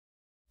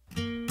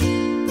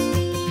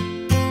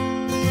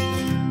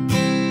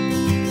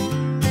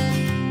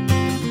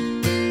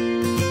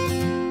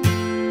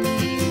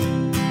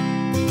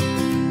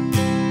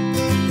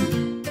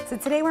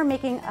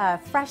making a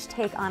fresh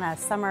take on a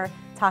summer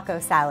taco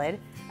salad.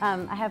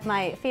 I have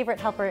my favorite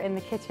helper in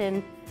the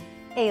kitchen,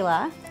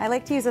 Ayla. I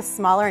like to use a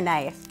smaller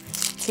knife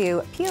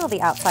to peel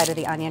the outside of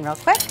the onion real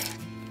quick,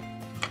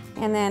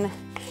 and then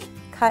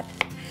cut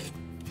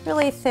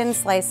really thin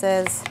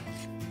slices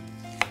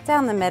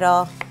down the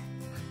middle,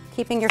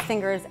 keeping your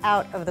fingers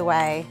out of the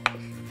way.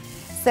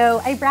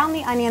 So I brown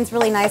the onions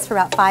really nice for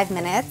about 5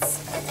 minutes,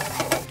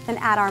 then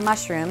add our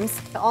mushrooms.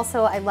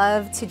 Also, I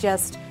love to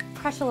just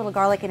crush a little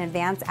garlic in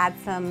advance, add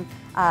some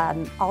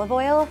olive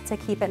oil to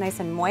keep it nice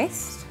and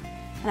moist.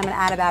 And I'm gonna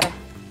add about a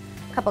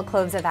couple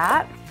cloves of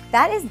that.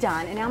 That is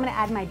done, and now I'm gonna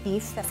add my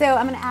beef. So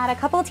I'm gonna add a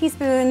couple of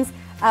teaspoons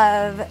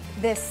of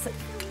this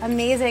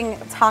amazing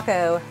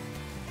taco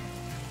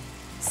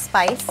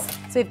spice.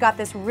 So we've got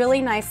this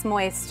really nice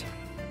moist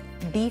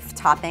beef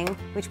topping,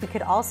 which we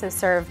could also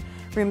serve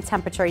room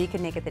temperature. You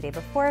could make it the day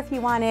before if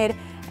you wanted,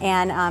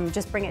 and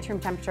just bring it to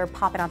room temperature,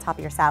 pop it on top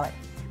of your salad.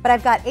 But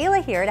I've got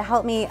Ayla here to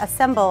help me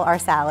assemble our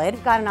salad.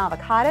 I've got an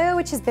avocado,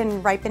 which has been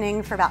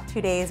ripening for about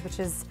 2 days, which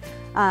is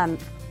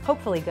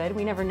hopefully good.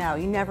 We never know.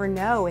 You never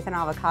know with an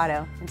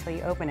avocado until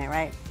you open it,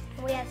 right?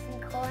 We have some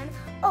corn.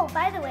 Oh,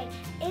 by the way,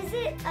 is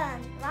it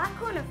raw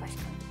corn or fresh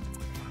corn?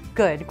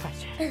 Good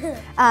question.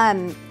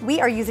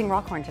 We are using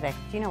raw corn today.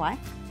 Do you know why?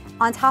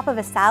 On top of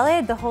a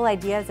salad, the whole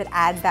idea is it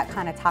adds that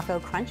kind of taco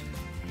crunch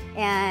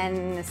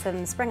and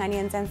some spring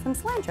onions and some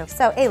cilantro.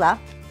 So Ayla,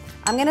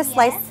 I'm gonna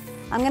slice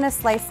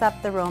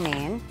up the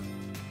romaine.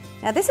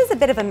 Now this is a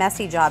bit of a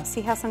messy job.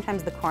 See how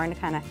sometimes the corn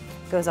kind of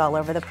goes all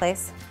over the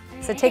place?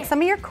 So take some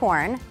of your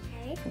corn.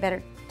 You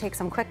better take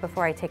some quick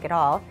before I take it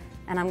all.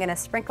 And I'm gonna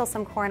sprinkle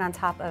some corn on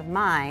top of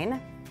mine.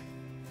 And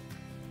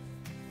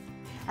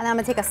then I'm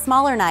gonna take a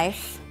smaller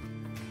knife.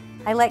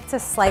 I like to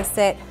slice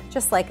it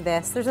just like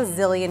this. There's a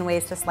zillion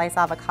ways to slice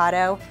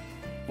avocado.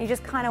 You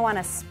just kind of want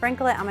to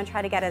sprinkle it. I'm going to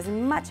try to get as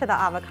much of the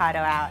avocado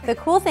out. The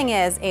cool thing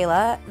is,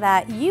 Ayla,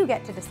 that you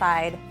get to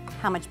decide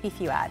how much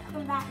beef you add.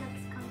 Well, that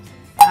looks conscious.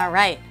 All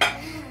right.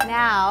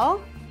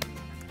 Now,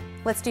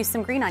 let's do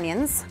some green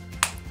onions.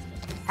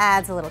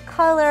 Adds a little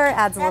color,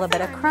 adds a little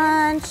bit of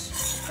crunch.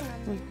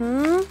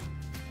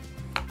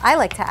 I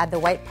like to add the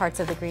white parts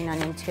of the green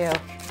onion too.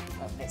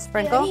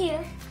 Sprinkle.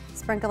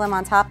 Sprinkle them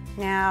on top.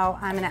 Now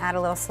I'm gonna add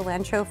a little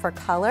cilantro for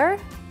color.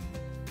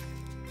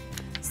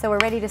 So we're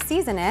ready to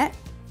season it.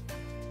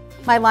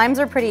 My limes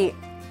are pretty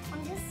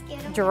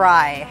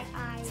dry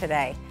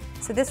today,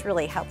 so this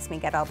really helps me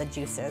get all the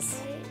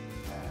juices.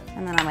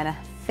 And then I'm gonna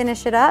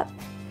finish it up.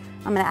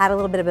 I'm gonna add a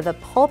little bit of the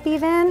pulp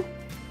even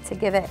to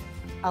give it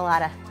a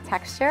lot of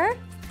texture.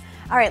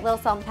 All right, little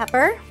salt and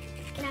pepper.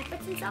 Can I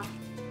put some salt?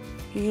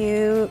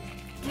 You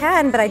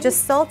can, but I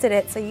just salted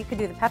it so you could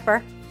do the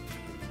pepper.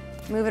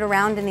 Move it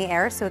around in the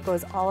air so it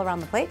goes all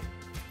around the plate.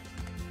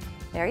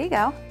 There you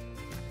go.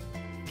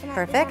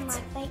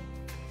 Perfect.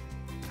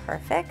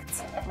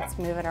 Perfect. Let's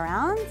move it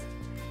around.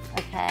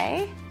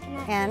 Okay.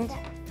 And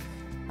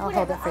I'll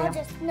hold it for you.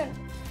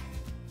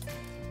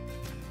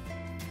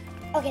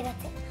 Okay,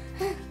 that's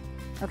it.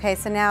 Okay,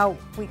 so now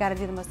we got to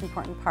do the most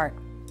important part.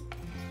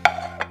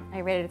 Are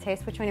you ready to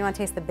taste? Which one do you want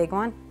to taste? The big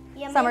one?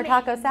 Yeah, Summer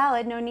taco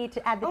salad. No need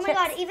to add the chips. Oh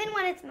my God, even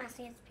when it's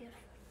messy, it's beautiful.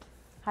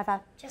 High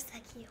five. Just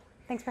like you.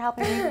 Thanks for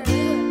helping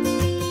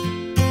me.